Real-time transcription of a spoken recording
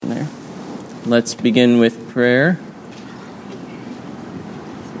Let's begin with prayer.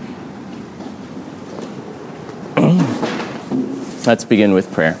 Let's begin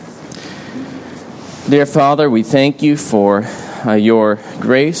with prayer. Dear Father, we thank you for your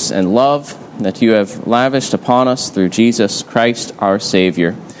grace and love that you have lavished upon us through Jesus Christ, our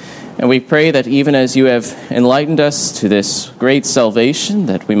Savior. And we pray that even as you have enlightened us to this great salvation,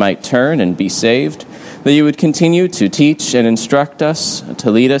 that we might turn and be saved, that you would continue to teach and instruct us, to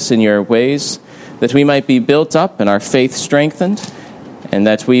lead us in your ways, that we might be built up and our faith strengthened, and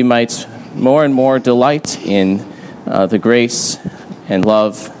that we might more and more delight in the grace and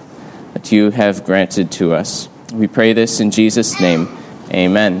love that you have granted to us. We pray this in Jesus' name.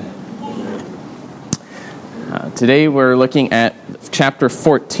 Amen. Today we're looking at chapter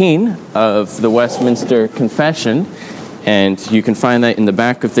 14 of the Westminster Confession, and you can find that in the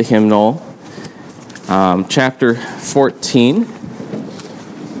back of the hymnal. Chapter 14.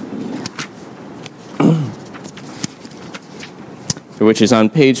 Which is on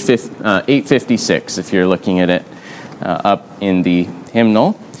page 856, if you're looking at it up in the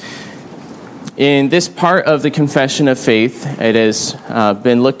hymnal. In this part of the Confession of Faith, it has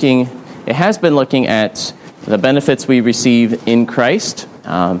been looking at the benefits we receive in Christ,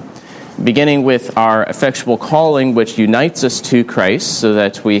 beginning with our effectual calling, which unites us to Christ so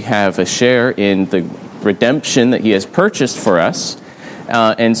that we have a share in the redemption that he has purchased for us.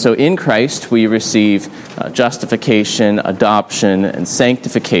 And so in Christ, we receive justification, adoption, and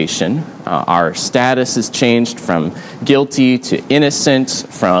sanctification. Our status is changed from guilty to innocent,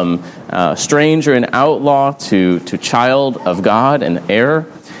 from stranger and outlaw to child of God and heir.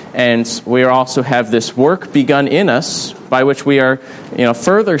 And we also have this work begun in us by which we are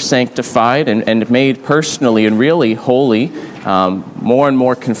further sanctified and made personally and really holy, more and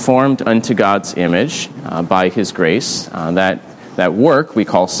more conformed unto God's image by his grace. That work we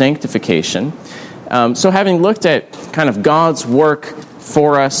call sanctification. So having looked at kind of God's work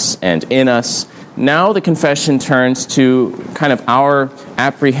for us and in us, now the confession turns to kind of our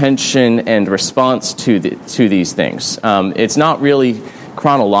apprehension and response to these things. It's not really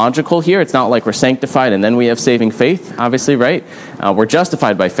chronological here. It's not like we're sanctified and then we have saving faith, obviously, right? We're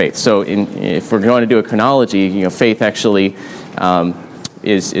justified by faith. So if we're going to do a chronology, faith actually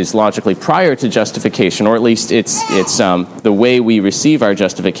is logically prior to justification, or at least it's the way we receive our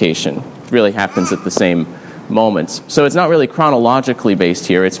justification. It really happens at the same moments. So it's not really chronologically based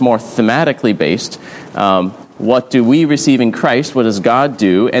here. It's more thematically based. What do we receive in Christ? What does God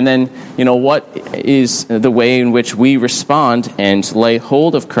do? And then, what is the way in which we respond and lay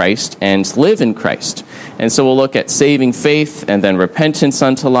hold of Christ and live in Christ? And so we'll look at saving faith, and then repentance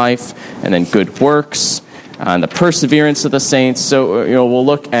unto life, and then good works, and the perseverance of the saints. So, we'll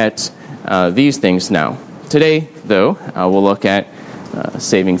look at these things now. Today, though, we'll look at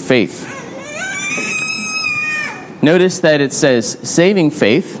saving faith. Notice that it says saving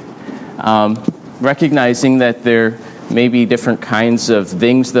faith, recognizing that there may be different kinds of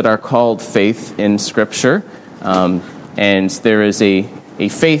things that are called faith in Scripture. And there is a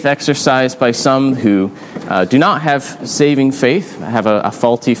faith exercised by some who do not have saving faith, have a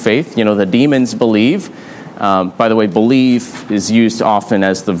faulty faith. The demons believe. By the way, believe is used often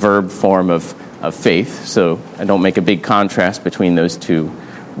as the verb form of faith, so I don't make a big contrast between those two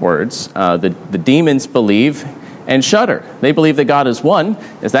words. The demons believe and shudder. They believe that God is one.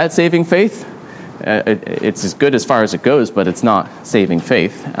 Is that saving faith? It's as good as far as it goes, but it's not saving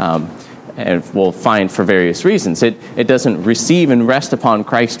faith. And we'll find for various reasons. It doesn't receive and rest upon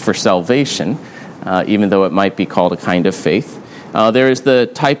Christ for salvation, even though it might be called a kind of faith. There is the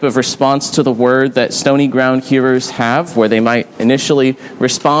type of response to the word that stony ground hearers have, where they might initially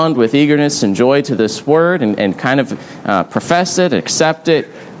respond with eagerness and joy to this word and kind of profess it, accept it,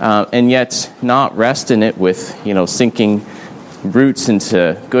 and yet not rest in it with, sinking roots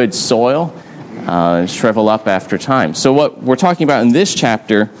into good soil and shrivel up after time. So what we're talking about in this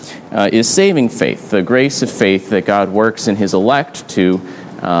chapter is saving faith, the grace of faith that God works in his elect to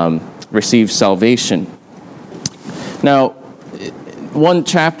receive salvation. Now, one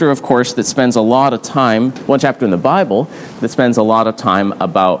chapter, of course, that spends a lot of time, one chapter in the Bible that spends a lot of time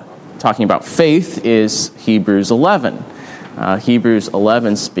about talking about faith is Hebrews 11. Hebrews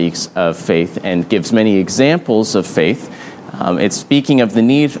 11 speaks of faith and gives many examples of faith. It's speaking of the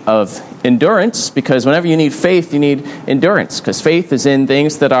need of endurance, because whenever you need faith, you need endurance, because faith is in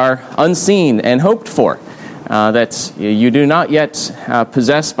things that are unseen and hoped for, that you do not yet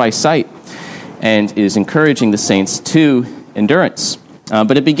possess by sight, and is encouraging the saints to endurance.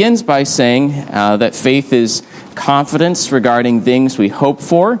 But it begins by saying that faith is confidence regarding things we hope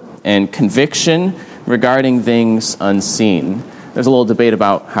for and conviction regarding things unseen. there's a little debate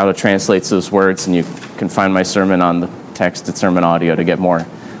about how to translate those words, and you can find my sermon on the text and sermon audio to get more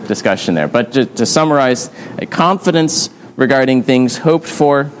discussion there. But to summarize, a confidence regarding things hoped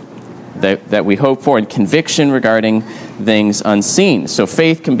for, that we hope for, and conviction regarding things unseen. So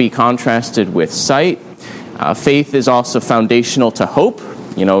faith can be contrasted with sight. Faith is also foundational to hope.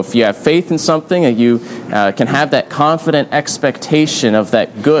 If you have faith in something, you can have that confident expectation of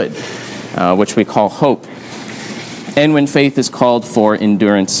that good, which we call hope. And when faith is called for,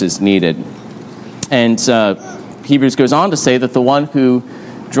 endurance is needed. And Hebrews goes on to say that the one who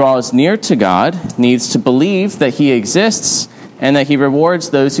draws near to God needs to believe that he exists and that he rewards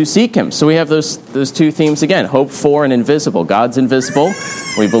those who seek him. So we have those two themes again, hope for and invisible. God's invisible.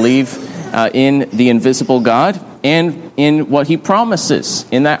 We believe in the invisible God and in what he promises,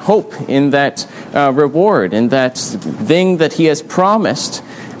 in that hope, in that reward, in that thing that he has promised,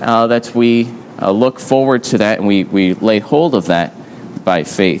 that we look forward to that and we lay hold of that by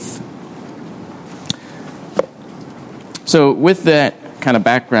faith. So with that kind of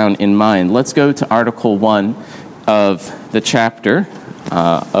background in mind, let's go to Article 1 of the chapter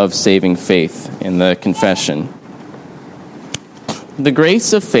of saving faith in the confession. The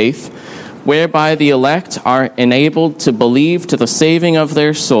grace of faith, whereby the elect are enabled to believe to the saving of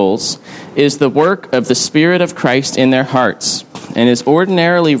their souls, is the work of the Spirit of Christ in their hearts, and is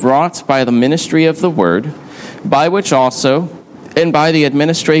ordinarily wrought by the ministry of the Word, by which also, and by the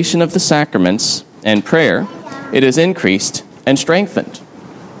administration of the sacraments and prayer, it is increased and strengthened.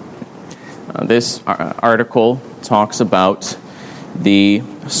 This article talks about the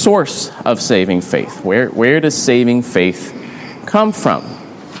source of saving faith. Where does saving faith come from?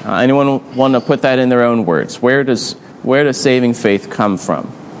 Anyone want to put that in their own words? Where does saving faith come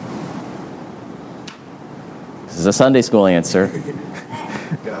from? This is a Sunday school answer.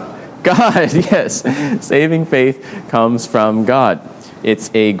 God, yes. Saving faith comes from God. It's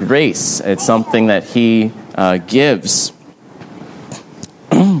a grace. It's something that he gives.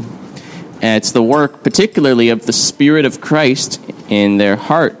 And it's the work, particularly, of the Spirit of Christ in their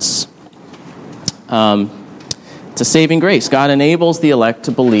hearts. It's a saving grace. God enables the elect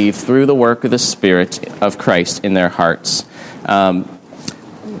to believe through the work of the Spirit of Christ in their hearts.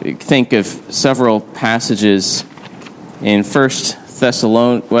 Think of several passages in 1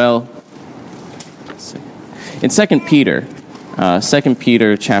 Thessalonians, in 2 Peter. 2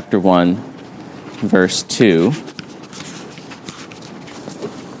 Peter chapter 1, verse 2.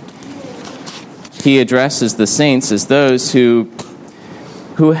 He addresses the saints as those who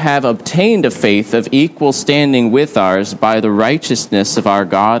have obtained a faith of equal standing with ours by the righteousness of our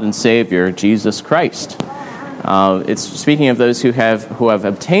God and Savior, Jesus Christ. It's speaking of those who have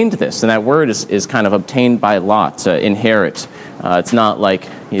obtained this, and that word is kind of obtained by lot, inherit. It's not like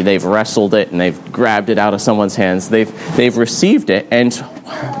they've wrestled it and they've grabbed it out of someone's hands. They've received it, and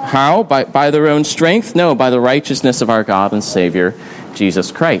how? By their own strength? No, by the righteousness of our God and Savior,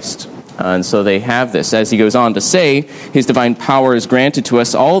 Jesus Christ. And so they have this. As he goes on to say, his divine power is granted to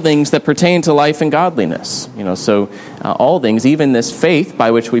us all things that pertain to life and godliness. So all things, even this faith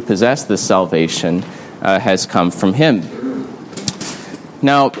by which we possess this salvation, has come from him.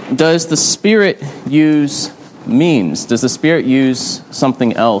 Now, does the Spirit use means? Does the Spirit use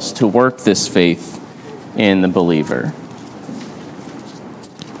something else to work this faith in the believer?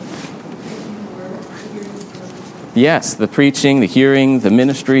 Yes, the preaching, the hearing, the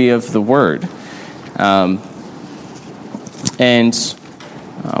ministry of the Word. And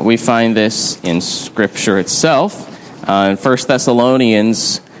we find this in Scripture itself. In 1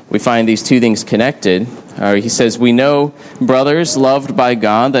 Thessalonians, we find these two things connected. He says, "We know, brothers, loved by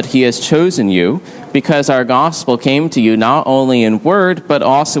God, that he has chosen you, because our gospel came to you not only in word, but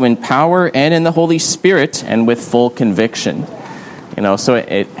also in power and in the Holy Spirit, and with full conviction." So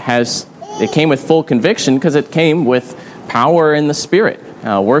it came with full conviction because it came with power in the Spirit,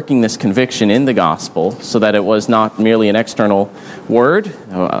 working this conviction in the gospel so that it was not merely an external word.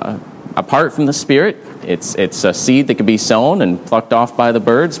 Apart from the Spirit, it's a seed that could be sown and plucked off by the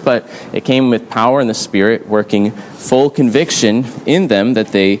birds, but it came with power in the Spirit, working full conviction in them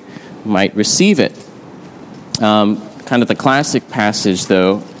that they might receive it. Kind of the classic passage,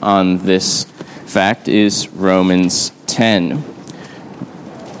 though, on this fact is Romans 10.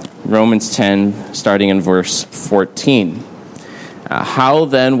 Romans 10, starting in verse 14. How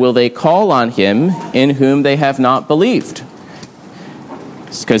then will they call on him in whom they have not believed?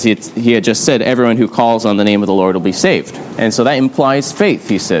 Because he had just said, everyone who calls on the name of the Lord will be saved. And so that implies faith,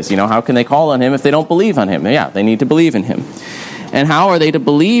 he says. How can they call on him if they don't believe on him? Yeah, they need to believe in him. And how are they to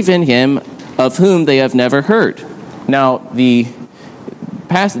believe in him of whom they have never heard? Now,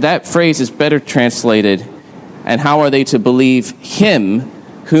 that phrase is better translated, And how are they to believe him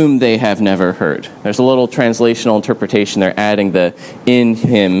whom they have never heard? There's a little translational interpretation there, adding the in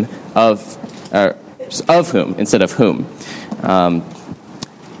him of whom instead of whom.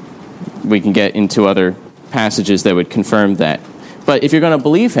 We can get into other passages that would confirm that. But if you're going to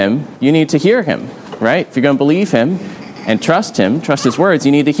believe him, you need to hear him, right? If you're going to believe him and trust his words,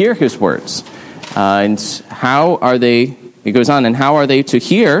 you need to hear his words. And how are they, it goes on, and how are they to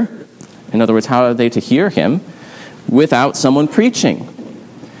hear, in other words, how are they to hear him without someone preaching?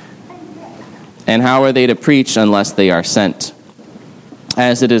 And how are they to preach unless they are sent?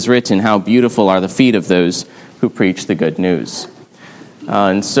 As it is written, how beautiful are the feet of those who preach the good news.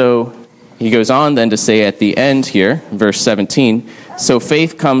 And so he goes on then to say at the end here, verse 17, so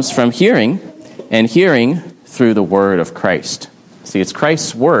faith comes from hearing, and hearing through the word of Christ. See, it's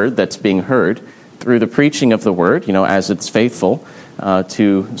Christ's word that's being heard through the preaching of the word, as it's faithful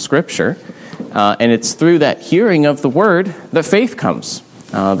to Scripture. And it's through that hearing of the word that faith comes.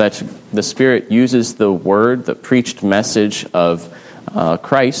 That the Spirit uses the word, the preached message of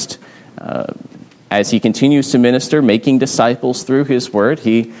Christ, as he continues to minister, making disciples through his word,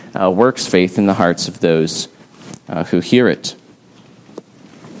 he works faith in the hearts of those who hear it.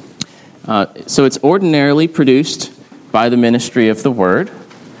 So it's ordinarily produced by the ministry of the word.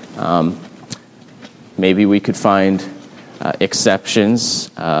 Maybe we could find exceptions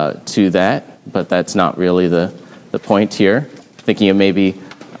to that, but that's not really the point here. Thinking of maybe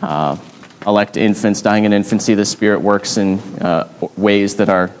elect infants dying in infancy, the Spirit works in ways that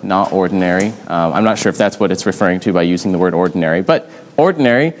are not ordinary. I'm not sure if that's what it's referring to by using the word ordinary. But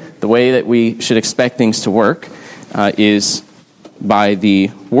ordinary, the way that we should expect things to work, is by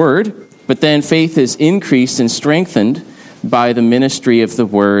the word. But then faith is increased and strengthened by the ministry of the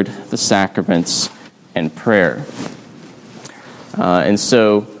word, the sacraments, and prayer. And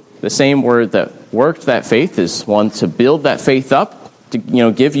so the same word that worked that faith is one to build that faith up, to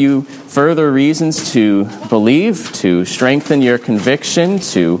give you further reasons to believe, to strengthen your conviction,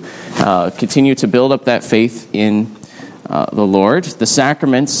 to continue to build up that faith in the Lord. The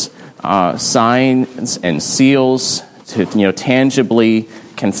sacraments, signs and seals to tangibly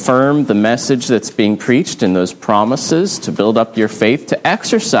confirm the message that's being preached and those promises, to build up your faith, to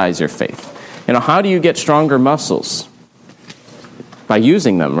exercise your faith. How do you get stronger muscles? By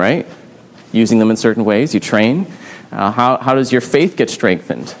using them, right? Using them in certain ways. You train. How does your faith get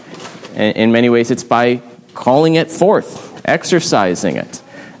strengthened? In many ways, it's by calling it forth, exercising it.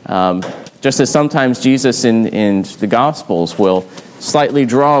 Just as sometimes Jesus in the Gospels will slightly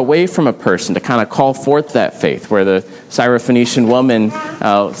draw away from a person to kind of call forth that faith, where the Syrophoenician woman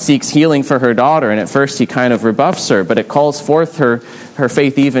seeks healing for her daughter, and at first he kind of rebuffs her, but it calls forth her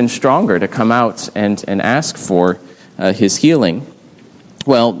faith even stronger to come out and ask for his healing.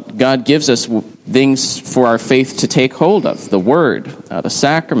 Well, God gives us things for our faith to take hold of, the word, the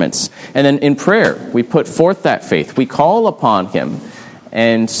sacraments. And then in prayer, we put forth that faith. We call upon him,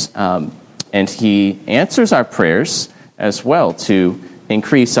 and he answers our prayers as well to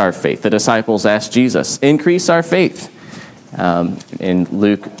increase our faith. The disciples asked Jesus, increase our faith, in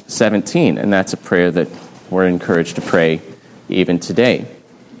Luke 17. And that's a prayer that we're encouraged to pray even today.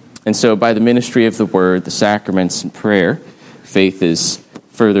 And so by the ministry of the word, the sacraments, and prayer, faith is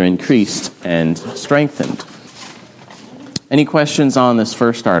further increased and strengthened. Any questions on this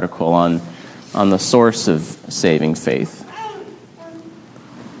first article, on the source of saving faith?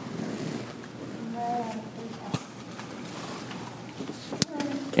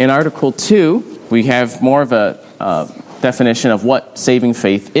 In Article 2, we have more of a definition of what saving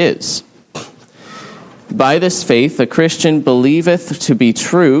faith is. By this faith, a Christian believeth to be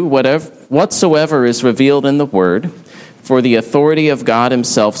true whatsoever is revealed in the Word, for the authority of God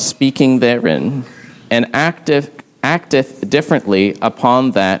himself speaking therein, and acteth differently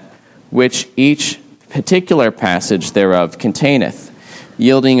upon that which each particular passage thereof containeth,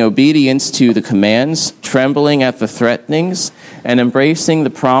 yielding obedience to the commands, trembling at the threatenings, and embracing the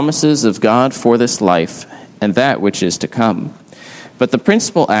promises of God for this life and that which is to come. But the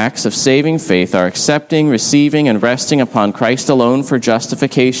principal acts of saving faith are accepting, receiving, and resting upon Christ alone for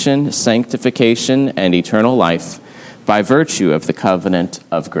justification, sanctification, and eternal life, by virtue of the covenant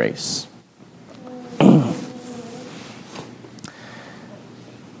of grace.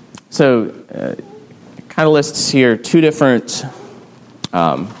 So, kind of lists here two different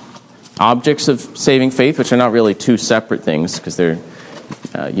objects of saving faith, which are not really two separate things because they're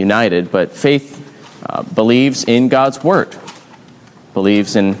united, but faith believes in God's Word,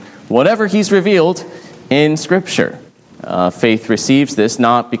 believes in whatever He's revealed in Scripture. Faith receives this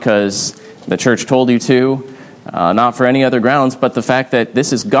not because the church told you to, not for any other grounds but the fact that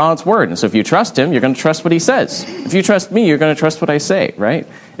this is God's word. And so if you trust him, you're going to trust what he says. If you trust me, you're going to trust what I say, right?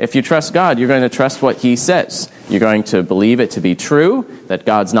 If you trust God, you're going to trust what he says. You're going to believe it to be true, that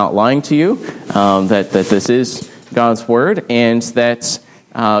God's not lying to you, that this is God's word, and that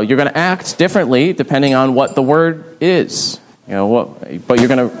you're going to act differently depending on what the word is. But you're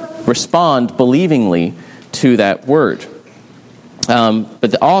going to respond believingly to that word.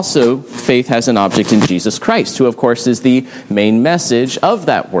 But also, faith has an object in Jesus Christ, who, of course, is the main message of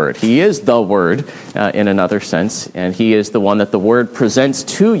that word. He is the word, in another sense, and he is the one that the word presents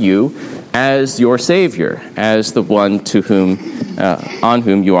to you as your Savior, as the one to whom, on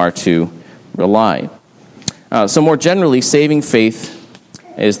whom you are to rely. So more generally, saving faith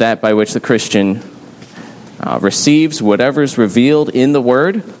is that by which the Christian receives whatever's revealed in the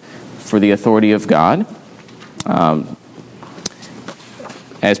word for the authority of God.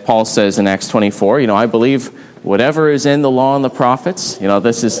 As Paul says in Acts 24, I believe whatever is in the law and the prophets,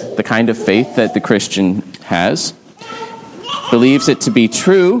 this is the kind of faith that the Christian has, believes it to be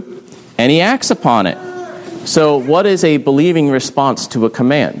true, and he acts upon it. So what is a believing response to a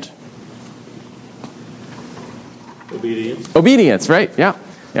command? Obedience, right?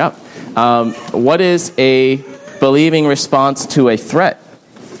 Yeah. What is a believing response to a threat?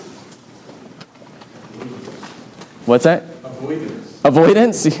 What's that?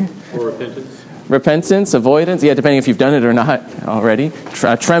 Avoidance? Or repentance. Repentance, avoidance, depending if you've done it or not already.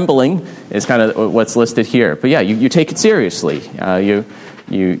 Trembling is kind of what's listed here. But you take it seriously.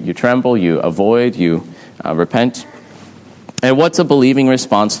 You tremble, you avoid, you repent. And what's a believing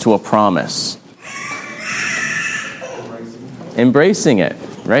response to a promise? Embracing it,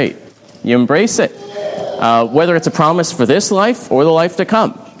 right. You embrace it. Whether it's a promise for this life or the life to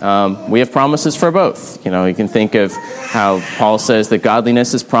come. We have promises for both. You can think of how Paul says that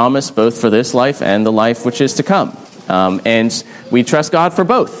godliness is promised both for this life and the life which is to come. And we trust God for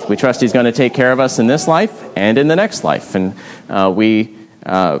both. We trust he's going to take care of us in this life and in the next life. And we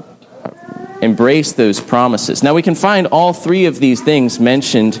embrace those promises. Now we can find all three of these things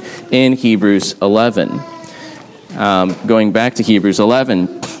mentioned in Hebrews 11. Going back to Hebrews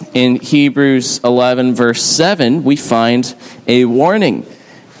 11. In Hebrews 11, verse 7, we find a warning.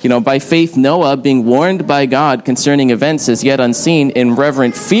 By faith Noah, being warned by God concerning events as yet unseen, in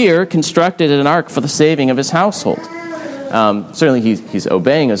reverent fear, constructed an ark for the saving of his household. Certainly he's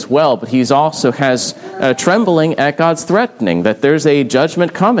obeying as well, but he's also has trembling at God's threatening that there's a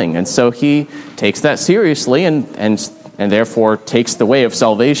judgment coming. And so he takes that seriously and therefore takes the way of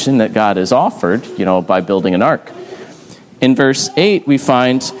salvation that God has offered, by building an ark. In verse 8, we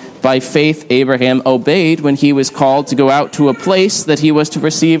find, by faith Abraham obeyed when he was called to go out to a place that he was to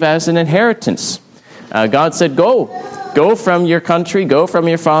receive as an inheritance. God said, go from your country, go from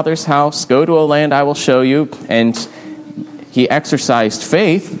your father's house, go to a land I will show you. And he exercised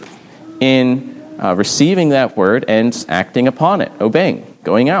faith in receiving that word and acting upon it, obeying,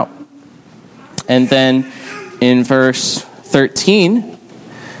 going out. And then in verse 13,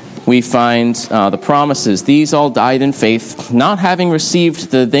 we find the promises. These all died in faith, not having received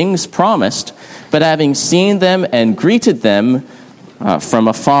the things promised, but having seen them and greeted them from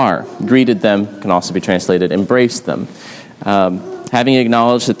afar. Greeted them can also be translated, embraced them. Having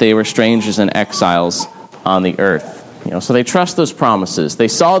acknowledged that they were strangers and exiles on the earth. So they trust those promises. They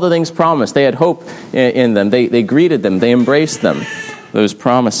saw the things promised. They had hope in them. They greeted them. They embraced them, those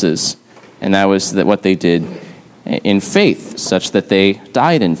promises. And that was what they did in faith, such that they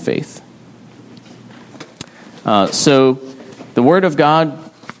died in faith. So the Word of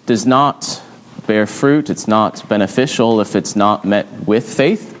God does not bear fruit. It's not beneficial if it's not met with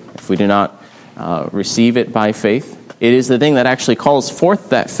faith, if we do not receive it by faith. It is the thing that actually calls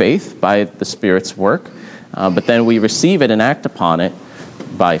forth that faith by the Spirit's work, but then we receive it and act upon it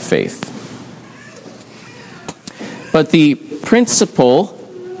by faith. But the principal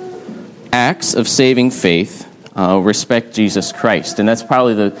acts of saving faith respect Jesus Christ. And that's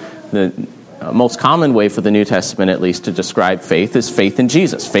probably the most common way for the New Testament, at least, to describe faith is faith in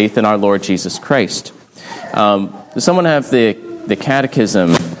Jesus, faith in our Lord Jesus Christ. Does someone have the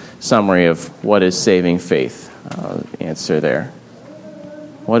catechism summary of what is saving faith? Answer there.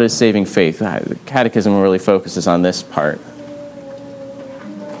 What is saving faith? The catechism really focuses on this part.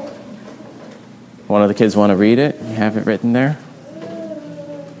 One of the kids want to read it? You have it written there?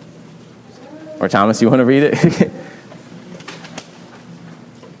 Or Thomas, you want to read it?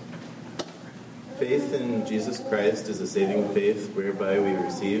 Faith in Jesus Christ is a saving faith whereby we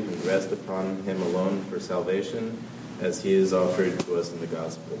receive and rest upon him alone for salvation as he is offered to us in the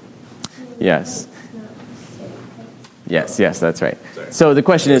gospel. Yes. Yes, that's right. Sorry. So the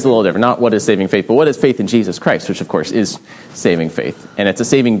question is a little different. Not what is saving faith, but what is faith in Jesus Christ, which of course is saving faith. And it's a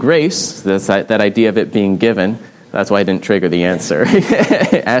saving grace, that's that idea of it being given. That's why I didn't trigger the answer.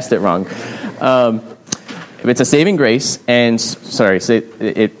 Asked it wrong. It's a saving grace, by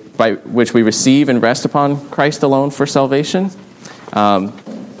which we receive and rest upon Christ alone for salvation.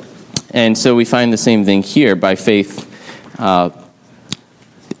 And so we find the same thing here. By faith,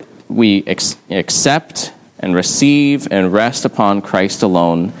 we accept and receive and rest upon Christ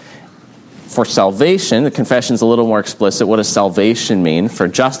alone for salvation. The confession's a little more explicit. What does salvation mean? For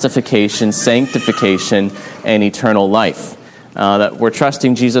justification, sanctification, and eternal life. That we're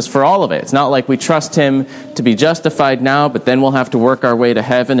trusting Jesus for all of it. It's not like we trust him to be justified now, but then we'll have to work our way to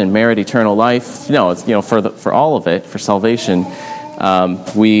heaven and merit eternal life. No, it's for all of it, for salvation,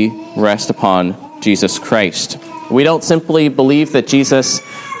 we rest upon Jesus Christ. We don't simply believe that Jesus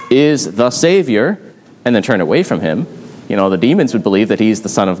is the Savior and then turn away from him. The demons would believe that he's the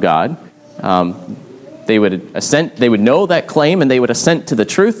Son of God. They would know that claim, and they would assent to the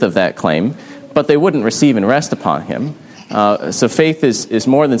truth of that claim, but they wouldn't receive and rest upon him. So faith is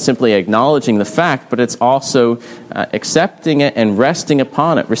more than simply acknowledging the fact, but it's also accepting it and resting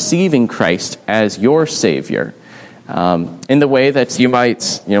upon it, receiving Christ as your Savior. In the way that you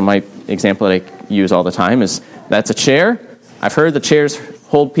might, my example that I use all the time is, that's a chair. I've heard the chairs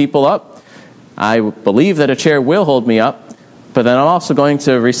hold people up. I believe that a chair will hold me up, but then I'm also going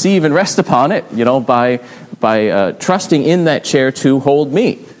to receive and rest upon it, by trusting in that chair to hold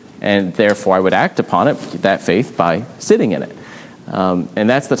me. And therefore I would act upon it, that faith, by sitting in it. And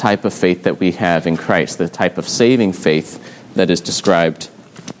that's the type of faith that we have in Christ, the type of saving faith that is described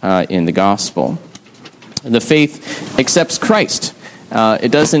in the gospel. The faith accepts Christ.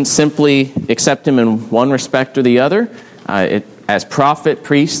 It doesn't simply accept him in one respect or the other. As prophet,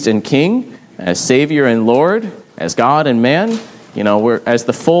 priest, and king, as Savior and Lord, as God and man, we're as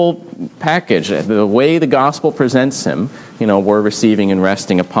the full package, the way the gospel presents him, we're receiving and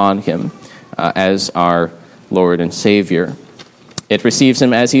resting upon him as our Lord and Savior. It receives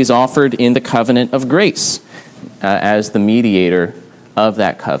him as he is offered in the covenant of grace, as the mediator of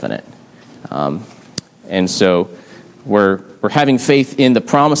that covenant. And so we're having faith in the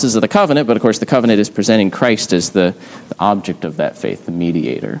promises of the covenant, but of course the covenant is presenting Christ as the object of that faith, the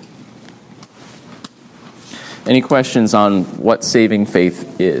mediator. Any questions on what saving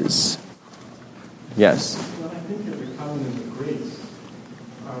faith is? Yes? When I think of the covenant of grace,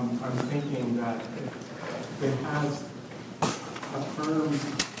 I'm thinking that it has a firm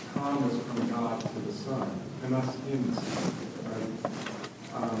promise from God to the Son, and us in the Son, right?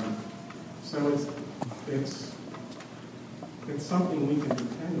 So it's something we can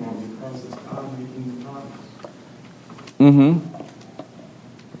depend on because it's God making the promise. Mm-hmm.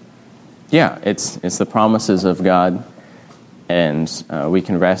 Yeah, it's the promises of God, and we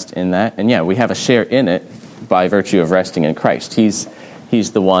can rest in that. And yeah, we have a share in it by virtue of resting in Christ. He's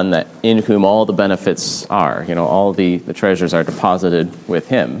the one that in whom all the benefits are. All the treasures are deposited with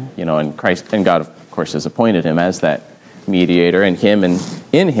him. And Christ and God, of course, has appointed him as that mediator, and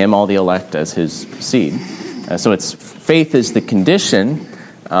in him all the elect as his seed. So faith is the condition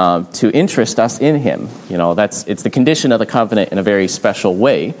to interest us in him. It's the condition of the covenant in a very special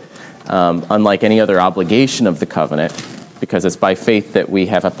way. Unlike any other obligation of the covenant, because it's by faith that we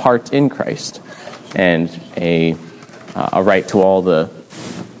have a part in Christ and a right to all the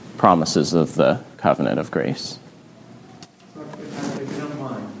promises of the covenant of grace. So if you don't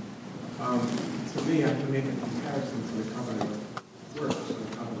mind, to me I can make a comparison to the covenant of works, or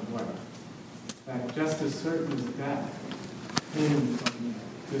the covenant of life. That just as certain as death came from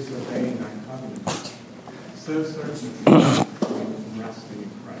disobeying that covenant, so certain is life from resting in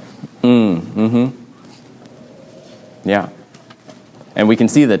Christ. Mm-hmm. Yeah. And we can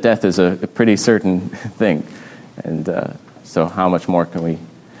see that death is a pretty certain thing. And so how much more can we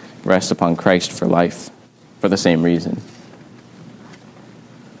rest upon Christ for life for the same reason?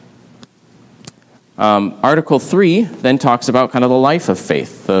 Article 3 then talks about kind of the life of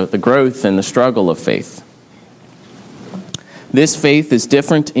faith, the growth and the struggle of faith. This faith is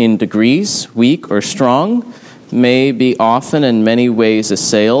different in degrees, weak or strong, may be often in many ways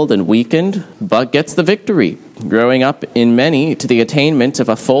assailed and weakened, but gets the victory, growing up in many to the attainment of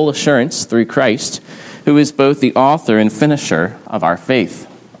a full assurance through Christ, who is both the author and finisher of our faith.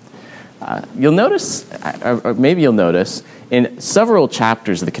 You'll notice, or maybe you'll notice, in several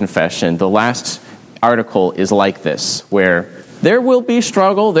chapters of the confession, the last article is like this, where there will be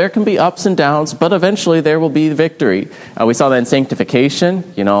struggle, there can be ups and downs, but eventually there will be victory. We saw that in sanctification,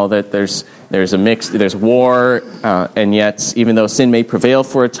 that there's a mix, there's war, and yet even though sin may prevail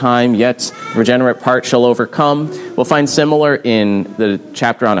for a time, yet regenerate part shall overcome. We'll find similar in the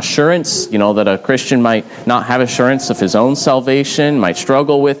chapter on assurance, that a Christian might not have assurance of his own salvation, might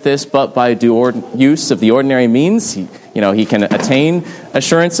struggle with this, but by due use of the ordinary means, he can attain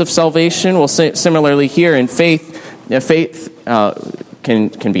assurance of salvation. We'll say similarly here in faith. Faith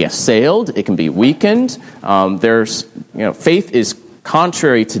can be assailed, it can be weakened. Faith is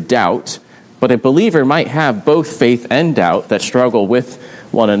contrary to doubt, but a believer might have both faith and doubt that struggle with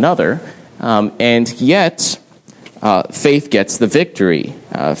one another, and yet faith gets the victory.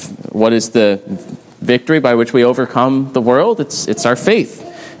 What is the victory by which we overcome the world? It's our faith,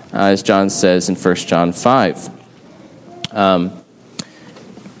 as John says in 1 John 5.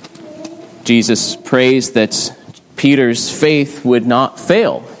 Jesus prays that Peter's faith would not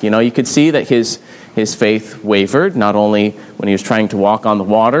fail. You could see that his faith wavered, not only when he was trying to walk on the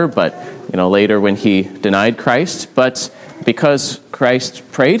water, but later when he denied Christ. But because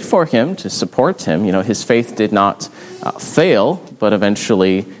Christ prayed for him to support him, his faith did not fail, but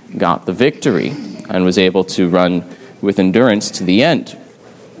eventually got the victory and was able to run with endurance to the end.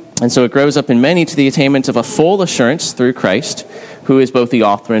 And so it grows up in many to the attainment of a full assurance through Christ, who is both the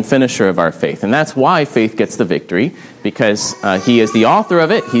author and finisher of our faith. And that's why faith gets the victory, because he is the author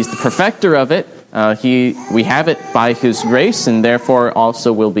of it, he's the perfecter of it, we have it by his grace, and therefore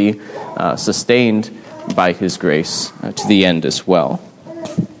also will be sustained by his grace to the end as well.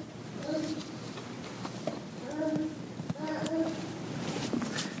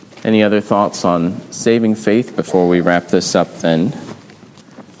 Any other thoughts on saving faith before we wrap this up then?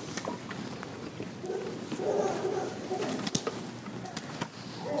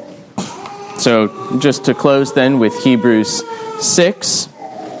 So just to close then with Hebrews 6,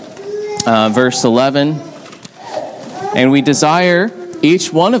 verse 11. And we desire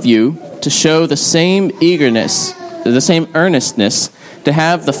each one of you to show the same eagerness, the same earnestness, to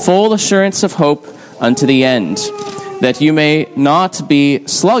have the full assurance of hope unto the end, that you may not be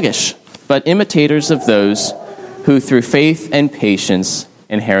sluggish, but imitators of those who through faith and patience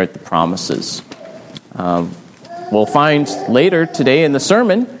inherit the promises. We'll find later today in the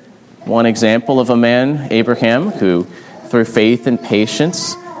sermon one example of a man, Abraham, who through faith and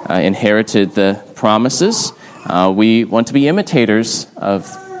patience inherited the promises. We want to be imitators of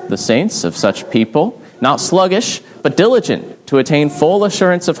the saints, of such people, not sluggish, but diligent to attain full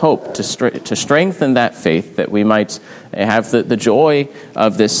assurance of hope, to strengthen that faith, that we might have the joy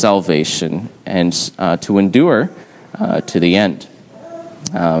of this salvation and to endure to the end.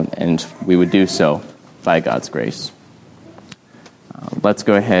 And we would do so by God's grace. Let's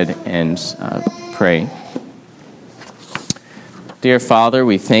go ahead and pray. Dear Father,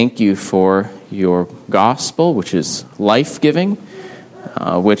 we thank you for your gospel, which is life-giving,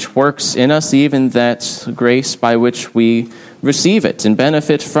 which works in us even that grace by which we receive it and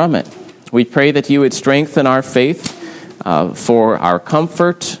benefit from it. We pray that you would strengthen our faith for our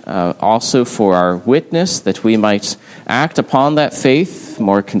comfort, also for our witness, that we might act upon that faith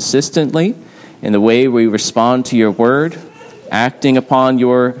more consistently in the way we respond to your word, acting upon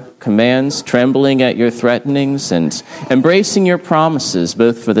your commands, trembling at your threatenings, and embracing your promises,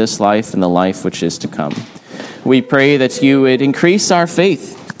 both for this life and the life which is to come. We pray that you would increase our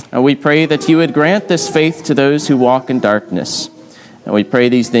faith, and we pray that you would grant this faith to those who walk in darkness. And we pray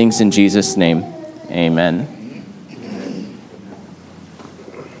these things in Jesus' name. Amen.